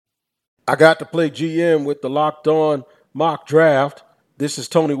I got to play GM with the Locked On Mock Draft. This is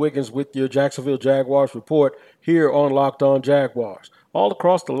Tony Wiggins with your Jacksonville Jaguars report here on Locked On Jaguars. All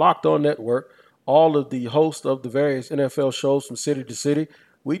across the Locked On network, all of the hosts of the various NFL shows from city to city,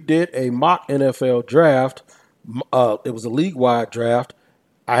 we did a mock NFL draft. It was a league-wide draft.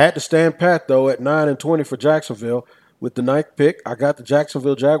 I had to stand pat, though, at 9-20 for Jacksonville. With the ninth pick, I got the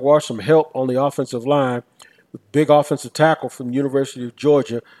Jacksonville Jaguars some help on the offensive line with big offensive tackle from the University of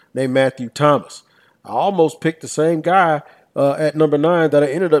Georgia named Matthew Thomas. I almost picked the same guy at number 9 that I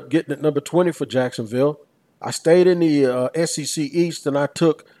ended up getting at number 20 for Jacksonville. I stayed in the SEC East, and I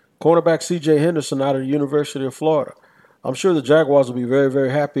took cornerback C.J. Henderson out of the University of Florida. I'm sure the Jaguars will be very,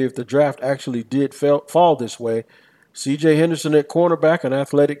 very happy if the draft actually did fall this way. C.J. Henderson at cornerback, an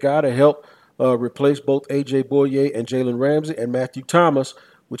athletic guy to help replace both A.J. Boye and Jalen Ramsey, and Matthew Thomas,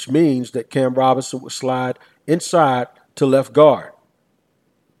 which means that Cam Robinson would slide inside to left guard.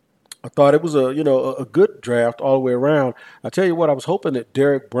 I thought it was a good draft all the way around. I tell you what, I was hoping that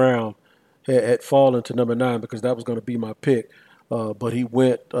Derek Brown had fallen to number 9 because that was going to be my pick, but he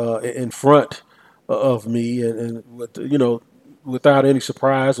went in front of me, and without any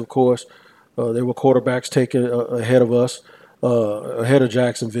surprise, of course, there were quarterbacks taken ahead of us, ahead of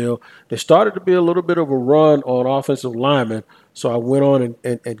Jacksonville. There started to be a little bit of a run on offensive linemen, so I went on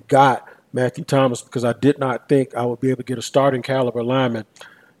and got Matthew Thomas because I did not think I would be able to get a starting caliber lineman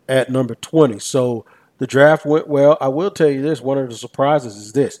at number 20. So the draft went well. I will tell you this, one of the surprises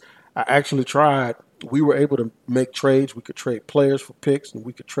is this. I actually tried. We were able to make trades. We could trade players for picks, and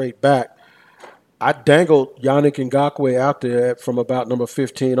we could trade back. I dangled Yannick Ngakoue out there from about number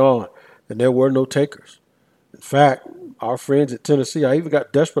 15 on, and there were no takers. In fact, our friends at Tennessee, I even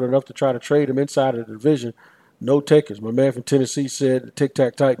got desperate enough to try to trade him inside of the division. No takers. My man from Tennessee said, the Tic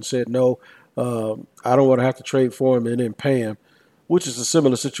Tac Titan said, no, I don't want to have to trade for him and then pay him, which is a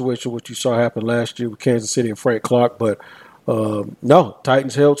similar situation what you saw happen last year with Kansas City and Frank Clark. But no,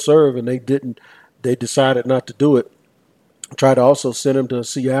 Titans held serve, and they decided not to do it. Tried to also send him to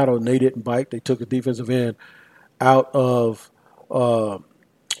Seattle, and they didn't bite. They took a defensive end out of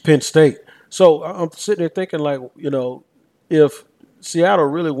Penn State. So I'm sitting there thinking, like, if Seattle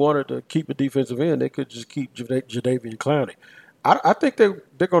really wanted to keep a defensive end, they could just keep Jadeveon Clowney. I think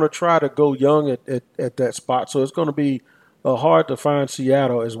they're going to try to go young at that spot. So it's going to be hard to find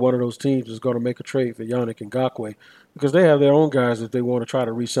Seattle as one of those teams that's going to make a trade for Yannick Ngakoue because they have their own guys. If they want to try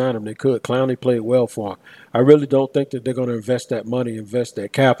to re-sign him, they could. Clowney played well for him. I really don't think that they're going to invest that money, invest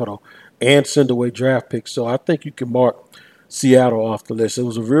that capital, and send away draft picks. So I think you can mark Seattle off the list. It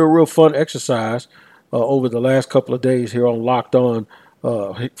was a real fun exercise over the last couple of days here on Locked On,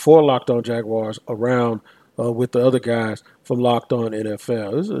 for Locked On Jaguars, around with the other guys from Locked On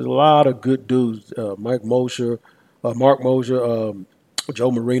NFL. There's a lot of good dudes. Mark Mosher,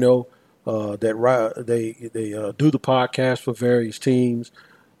 Joe Marino, that they do the podcast for various teams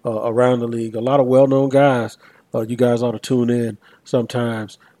around the league. A lot of well-known guys. You guys ought to tune in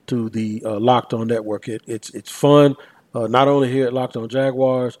sometimes to the Locked On Network. It's fun, not only here at Locked On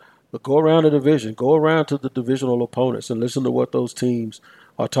Jaguars, but go around the division. Go around to the divisional opponents and listen to what those teams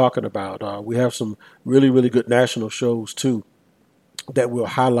are talking about. We have some really good national shows, too, that we'll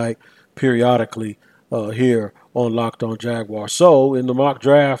highlight periodically here on Locked On Jaguars. So in the mock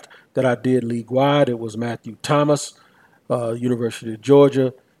draft that I did league-wide, it was Matthew Thomas, University of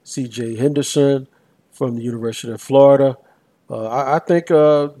Georgia, C.J. Henderson from the University of Florida. I think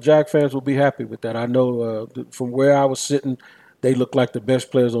Jag fans will be happy with that. I know from where I was sitting, they look like the best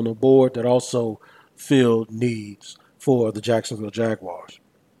players on the board that also filled needs for the Jacksonville Jaguars.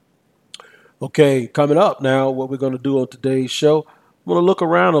 Okay, coming up now, what we're going to do on today's show, I'm going to look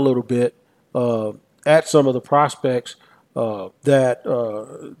around a little bit at some of the prospects that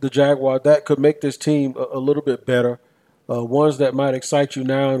the Jaguars that could make this team a little bit better. Ones that might excite you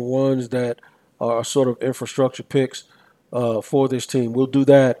now and ones that are sort of infrastructure picks for this team. We'll do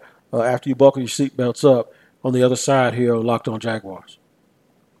that after you buckle your seatbelts up on the other side here on Locked On Jaguars.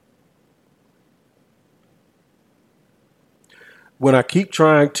 When I keep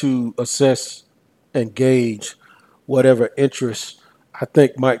trying to assess and gauge whatever interests I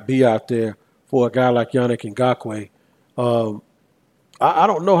think might be out there for a guy like Yannick Ngakoue, I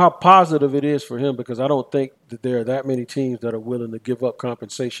don't know how positive it is for him because I don't think that there are that many teams that are willing to give up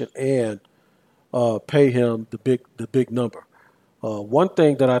compensation and pay him the big number. One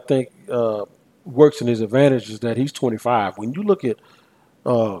thing that I think works in his advantage is that he's 25. When you look at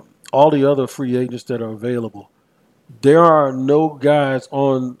all the other free agents that are available, there are no guys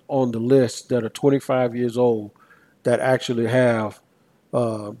on the list that are 25 years old that actually have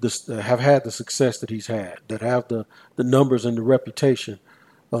have had the success that he's had, that have the numbers and the reputation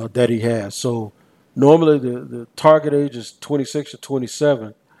that he has. So normally the target age is 26 or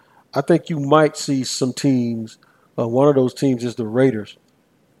 27. I think you might see some teams. One of those teams is the Raiders.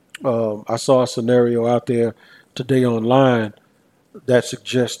 I saw a scenario out there today online that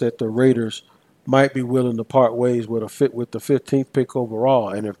suggests that the Raiders might be willing to part ways with with the 15th pick overall.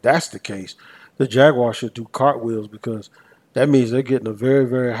 And if that's the case, the Jaguars should do cartwheels because that means they're getting a very,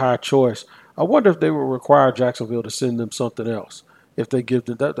 very high choice. I wonder if they will require Jacksonville to send them something else. If they give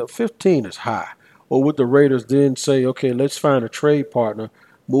them that, the 15 is high. Or would the Raiders then say, okay, let's find a trade partner,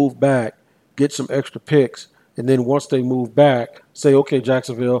 move back, get some extra picks, and then once they move back, say, okay,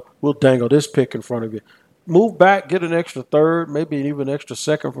 Jacksonville, we'll dangle this pick in front of you. Move back, get an extra third, maybe even an extra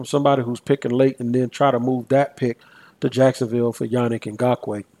second from somebody who's picking late, and then try to move that pick to Jacksonville for Yannick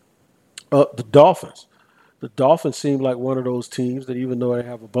Ngakoue. The Dolphins. The Dolphins seem like one of those teams that even though they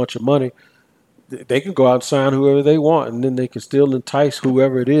have a bunch of money, they can go out and sign whoever they want, and then they can still entice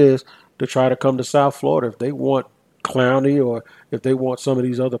whoever it is to try to come to South Florida. If they want Clowney or if they want some of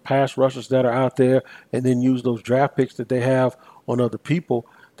these other pass rushers that are out there and then use those draft picks that they have on other people,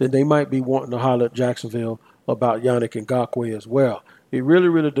 then they might be wanting to holler at Jacksonville about Yannick Ngakoue as well. It really,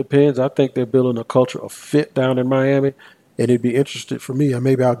 really depends. I think they're building a culture of fit down in Miami, and it'd be interesting for me. And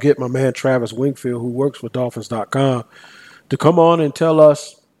maybe I'll get my man Travis Wingfield, who works for Dolphins.com, to come on and tell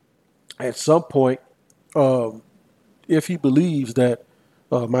us at some point if he believes that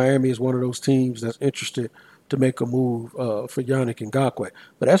Miami is one of those teams that's interested to make a move for Yannick Ngakoue.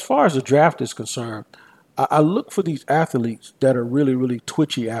 But as far as the draft is concerned, I look for these athletes that are really, really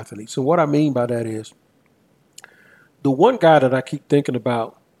twitchy athletes. And what I mean by that is the one guy that I keep thinking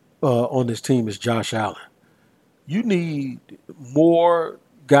about on this team is Josh Allen. You need more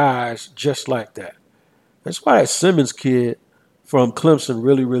guys just like that. That's why that Simmons kid from Clemson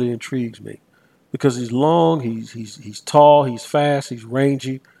really, really intrigues me because he's long, he's tall, he's fast, he's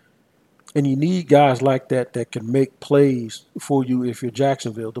rangy, and you need guys like that that can make plays for you if you're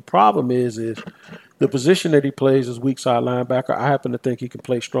Jacksonville. The problem is the position that he plays is weak side linebacker. I happen to think he can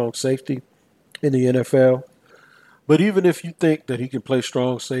play strong safety in the NFL. But even if you think that he can play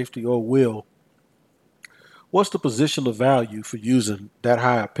strong safety or will, what's the positional value for using that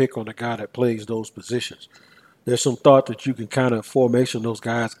high a pick on a guy that plays those positions? There's some thought that you can kind of formation those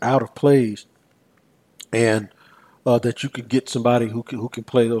guys out of plays and that you could get somebody who can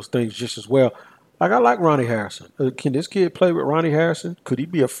play those things just as well. Like I like Ronnie Harrison. Can this kid play with Ronnie Harrison? Could he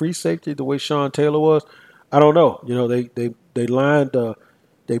be a free safety the way Sean Taylor was? I don't know. You know, they lined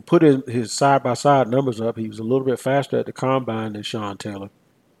they put his side by side numbers up. He was a little bit faster at the combine than Sean Taylor.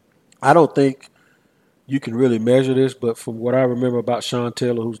 I don't think you can really measure this, but from what I remember about Sean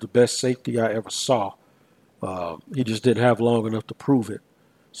Taylor, who's the best safety I ever saw, he just didn't have long enough to prove it.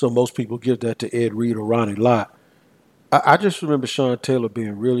 So most people give that to Ed Reed or Ronnie Lott. I just remember Sean Taylor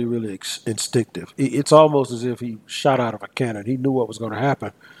being really, really instinctive. It's almost as if he shot out of a cannon. He knew what was going to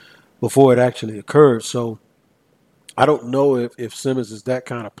happen before it actually occurred. So I don't know if Simmons is that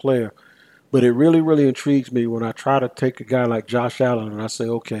kind of player, but it really, really intrigues me when I try to take a guy like Josh Allen and I say,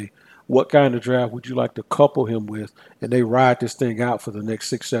 okay, what kind of draft would you like to couple him with? And they ride this thing out for the next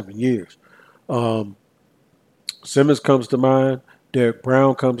 6, 7 years. Simmons comes to mind. Derek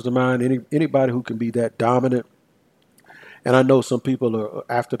Brown comes to mind. Anybody who can be that dominant. And I know some people are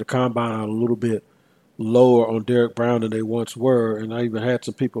after the combine are a little bit lower on Derek Brown than they once were. And I even had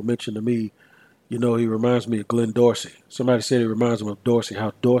some people mention to me, you know, he reminds me of Glenn Dorsey. Somebody said he reminds him of Dorsey,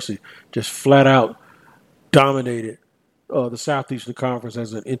 how Dorsey just flat out dominated the Southeastern Conference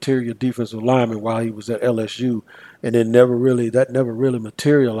as an interior defensive lineman while he was at LSU. And then never really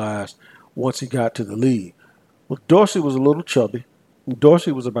materialized once he got to the league. Well, Dorsey was a little chubby.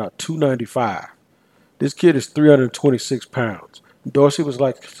 Dorsey was about 295. This kid is 326 pounds. Dorsey was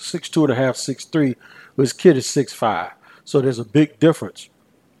like 6'2 and a half, 6'3, but his kid is 6'5. So there's a big difference.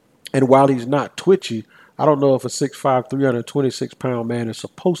 And while he's not twitchy, I don't know if a 6'5", 326-pound man is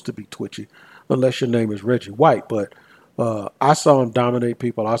supposed to be twitchy unless your name is Reggie White. But I saw him dominate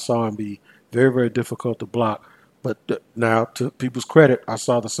people. I saw him be very, very difficult to block. But now, to people's credit, I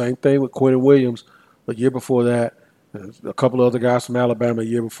saw the same thing with Quentin Williams a year before that, and a couple of other guys from Alabama a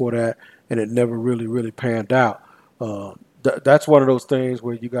year before that, and it never really, really panned out. That's one of those things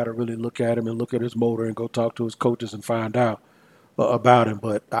where you got to really look at him and look at his motor and go talk to his coaches and find out about him.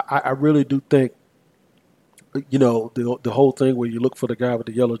 But I really do think, you know, the whole thing where you look for the guy with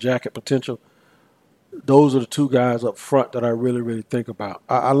the yellow jacket potential, those are the two guys up front that I really, really think about.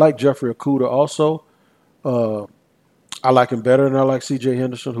 I like Jeffrey Okudah also. I like him better than I like C.J.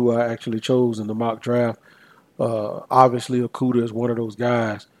 Henderson, who I actually chose in the mock draft. Obviously, Okudah is one of those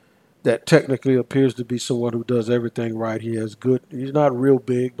guys that technically appears to be someone who does everything right. He has good. He's not real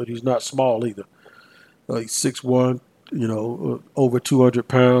big, but he's not small either. He's 6'1", over 200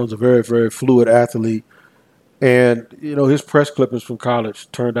 pounds, a very, very fluid athlete. And, his press clippings from college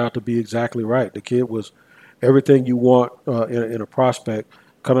turned out to be exactly right. The kid was everything you want in a prospect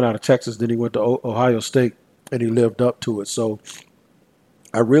coming out of Texas. Then he went to Ohio State, and he lived up to it. So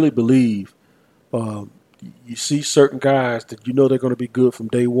I really believe um, you see certain guys that they're going to be good from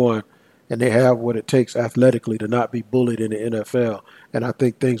day one, and they have what it takes athletically to not be bullied in the NFL. And I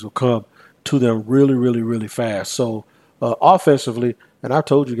think things will come to them really, really, really fast. So offensively, and I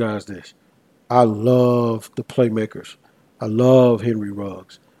told you guys this, I love the playmakers. I love Henry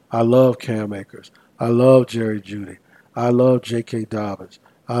Ruggs. I love Cam Akers. I love Jerry Jeudy. I love J.K. Dobbins.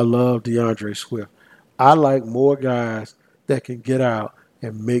 I love DeAndre Swift. I like more guys that can get out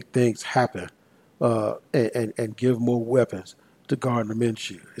and make things happen and give more weapons to Gardner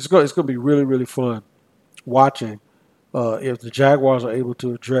Minshew. It's going to be really, really fun watching if the Jaguars are able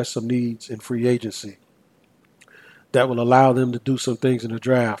to address some needs in free agency that will allow them to do some things in the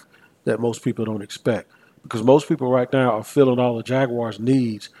draft that most people don't expect. Because most people right now are filling all the Jaguars'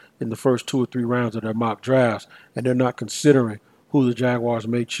 needs in the first 2 or 3 rounds of their mock drafts, and they're not considering who the Jaguars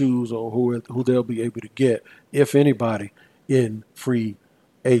may choose or who they'll be able to get, if anybody, in free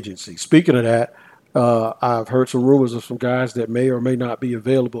agency. Speaking of that, I've heard some rumors of some guys that may or may not be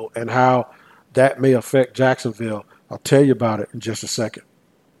available and how that may affect Jacksonville. I'll tell you about it in just a second.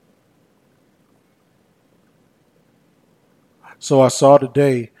 So I saw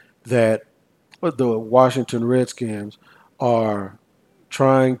today that the Washington Redskins are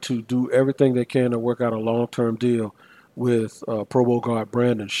trying to do everything they can to work out a long-term deal with Pro Bowl guard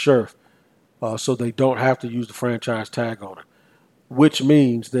Brandon Scherff so they don't have to use the franchise tag on it, which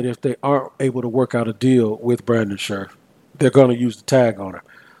means that if they aren't able to work out a deal with Brandon Scherff, they're going to use the tag on it.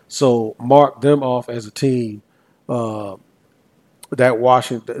 So mark them off as a team uh, that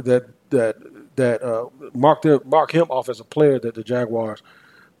Washington that mark him off as a player that the Jaguars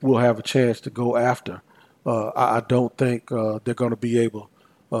will have a chance to go after. I don't think they're going to be able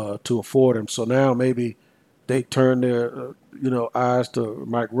to afford him. So now maybe they turn their eyes to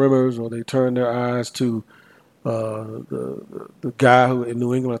Mike Rimmers, or they turn their eyes to the guy who in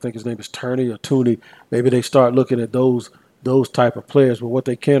New England, I think his name is Turney or Tooney. Maybe they start looking at those type of players. But what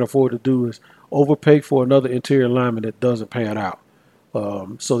they can't afford to do is overpay for another interior lineman that doesn't pan out.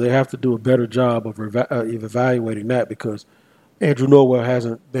 So they have to do a better job of evaluating that, because Andrew Norwell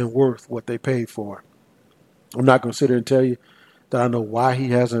hasn't been worth what they paid for. I'm not going to sit here and tell you that I know why he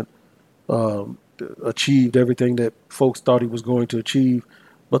hasn't um, achieved everything that folks thought he was going to achieve,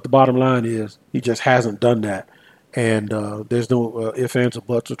 but the bottom line is he just hasn't done that. And there's no ifs, ands, or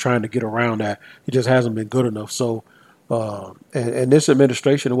buts of trying to get around that. He just hasn't been good enough. So, and this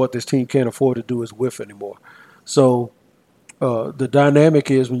administration and what this team can't afford to do is whiff anymore. So the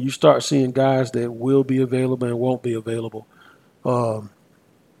dynamic is when you start seeing guys that will be available and won't be available, um,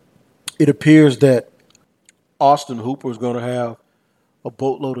 it appears that Austin Hooper is going to have a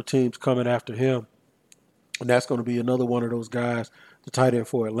boatload of teams coming after him, and that's going to be another one of those guys, the tight end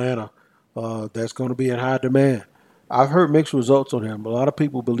for Atlanta, that's going to be in high demand. I've heard mixed results on him. A lot of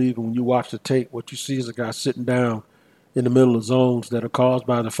people believe when you watch the tape, what you see is a guy sitting down in the middle of zones that are caused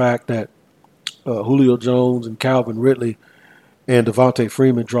by the fact that Julio Jones and Calvin Ridley and Devontae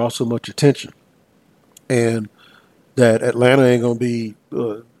Freeman draw so much attention, and that Atlanta ain't going to be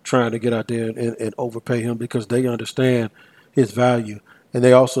trying to get out there and overpay him, because they understand his value, and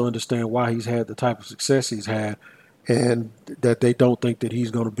they also understand why he's had the type of success he's had, and that they don't think that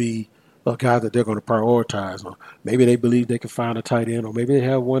he's going to be a guy that they're going to prioritize. Or maybe they believe they can find a tight end, or maybe they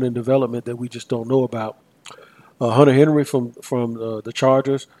have one in development that we just don't know about. Hunter Henry from the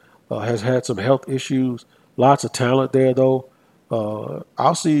Chargers has had some health issues. Lots of talent there, though.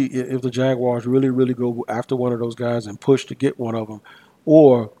 I'll see if the Jaguars really, really go after one of those guys and push to get one of them,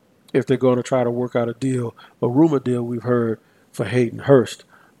 or if they're going to try to work out a deal, a rumor deal we've heard for Hayden Hurst.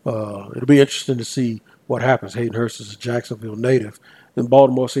 It'll be interesting to see what happens. Hayden Hurst is a Jacksonville native, and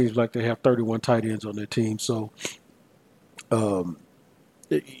Baltimore seems like they have 31 tight ends on their team, so um,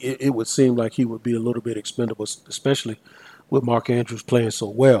 it would seem like he would be a little bit expendable, especially with Mark Andrews playing so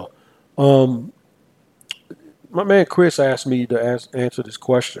well. Um, my man Chris asked me to answer this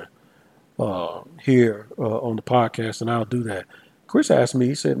question here on the podcast, and I'll do that. Chris asked me,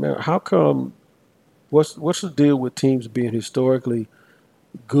 he said, man, how come, what's the deal with teams being historically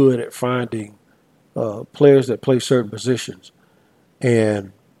good at finding players that play certain positions,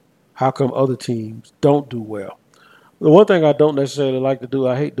 and how come other teams don't do well? The one thing I don't necessarily like to do,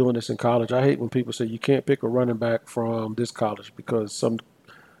 I hate doing this in college. I hate when people say you can't pick a running back from this college because some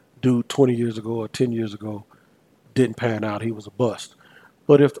dude 20 years ago or 10 years ago didn't pan out. He was a bust.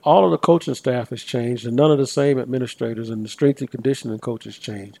 But if all of the coaching staff has changed and none of the same administrators and the strength and conditioning coaches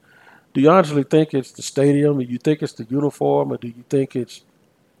change, do you honestly think it's the stadium? Do you think it's the uniform? Or do you think it's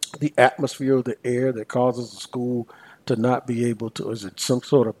the atmosphere of the air that causes the school to not be able to? Is it some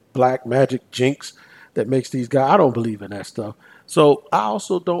sort of black magic jinx that makes these guys? I don't believe in that stuff. So I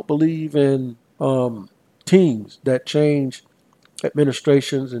also don't believe in teams that change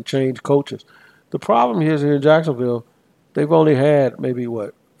administrations and change coaches. The problem here is here in Jacksonville, they've only had maybe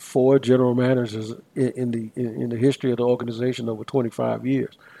what 4 general managers in the history of the organization over 25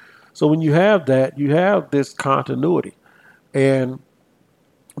 years. So when you have that, you have this continuity, and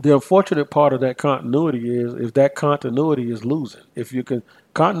the unfortunate part of that continuity is if that continuity is losing. If you can,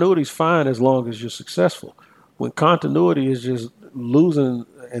 continuity is fine as long as you're successful. When continuity is just losing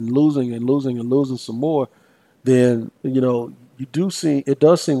and losing and losing and losing some more, then you do see it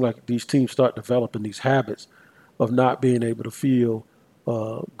does seem like these teams start developing these habits of not being able to feel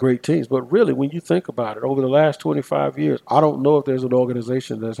great teams. But really, when you think about it, over the last 25 years, I don't know if there's an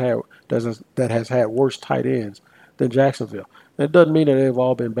organization that has had worse tight ends than Jacksonville. And it doesn't mean that they've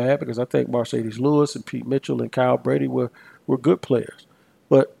all been bad, because I think Mercedes Lewis and Pete Mitchell and Kyle Brady were good players.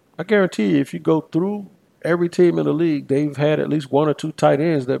 But I guarantee you, if you go through every team in the league, they've had at least 1 or 2 tight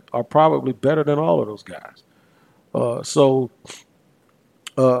ends that are probably better than all of those guys.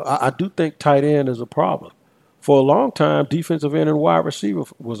 I do think tight end is a problem. For a long time, defensive end and wide receiver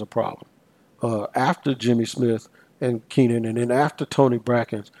was a problem. After Jimmy Smith and Keenan, and then after Tony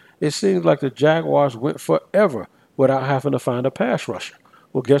Brackens, it seems like the Jaguars went forever without having to find a pass rusher.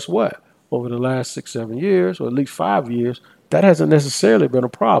 Well, guess what? Over the last 6, 7 years, or at least 5 years, that hasn't necessarily been a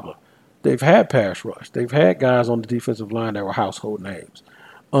problem. They've had pass rush. They've had guys on the defensive line that were household names.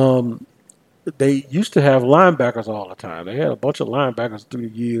 They used to have linebackers all the time. They had a bunch of linebackers through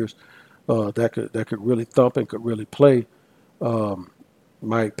the years that could really thump and could really play.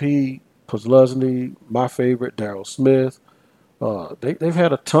 Mike P, Posluszny, my favorite, Darryl Smith. They've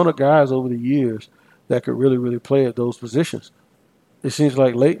had a ton of guys over the years that could really, really play at those positions. It seems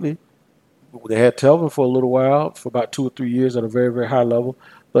like lately they had Telvin for a little while, for about 2 or 3 years at a very, very high level.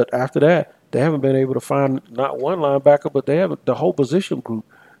 But after that, they haven't been able to find not one linebacker, but the whole position group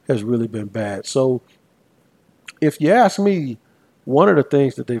has really been bad. So if you ask me, one of the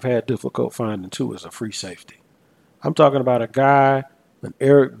things that they've had difficult finding too is a free safety. I'm talking about a guy, an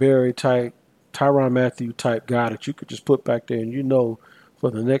Eric Berry type, Tyrann Mathieu type guy that you could just put back there and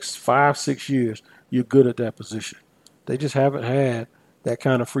for the next 5, 6 years, you're good at that position. They just haven't had that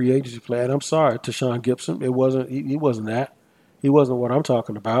kind of free agency play. And I'm sorry, Tashawn Gibson, he wasn't that. He wasn't what I'm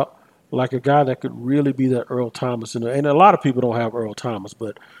talking about. Like a guy that could really be that Earl Thomas. And a lot of people don't have Earl Thomas,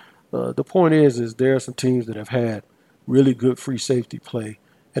 but the point is there are some teams that have had really good free safety play,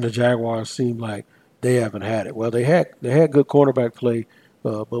 and the Jaguars seem like they haven't had it. Well, they had good cornerback play,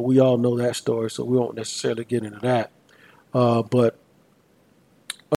 but we all know that story, so we won't necessarily get into that. But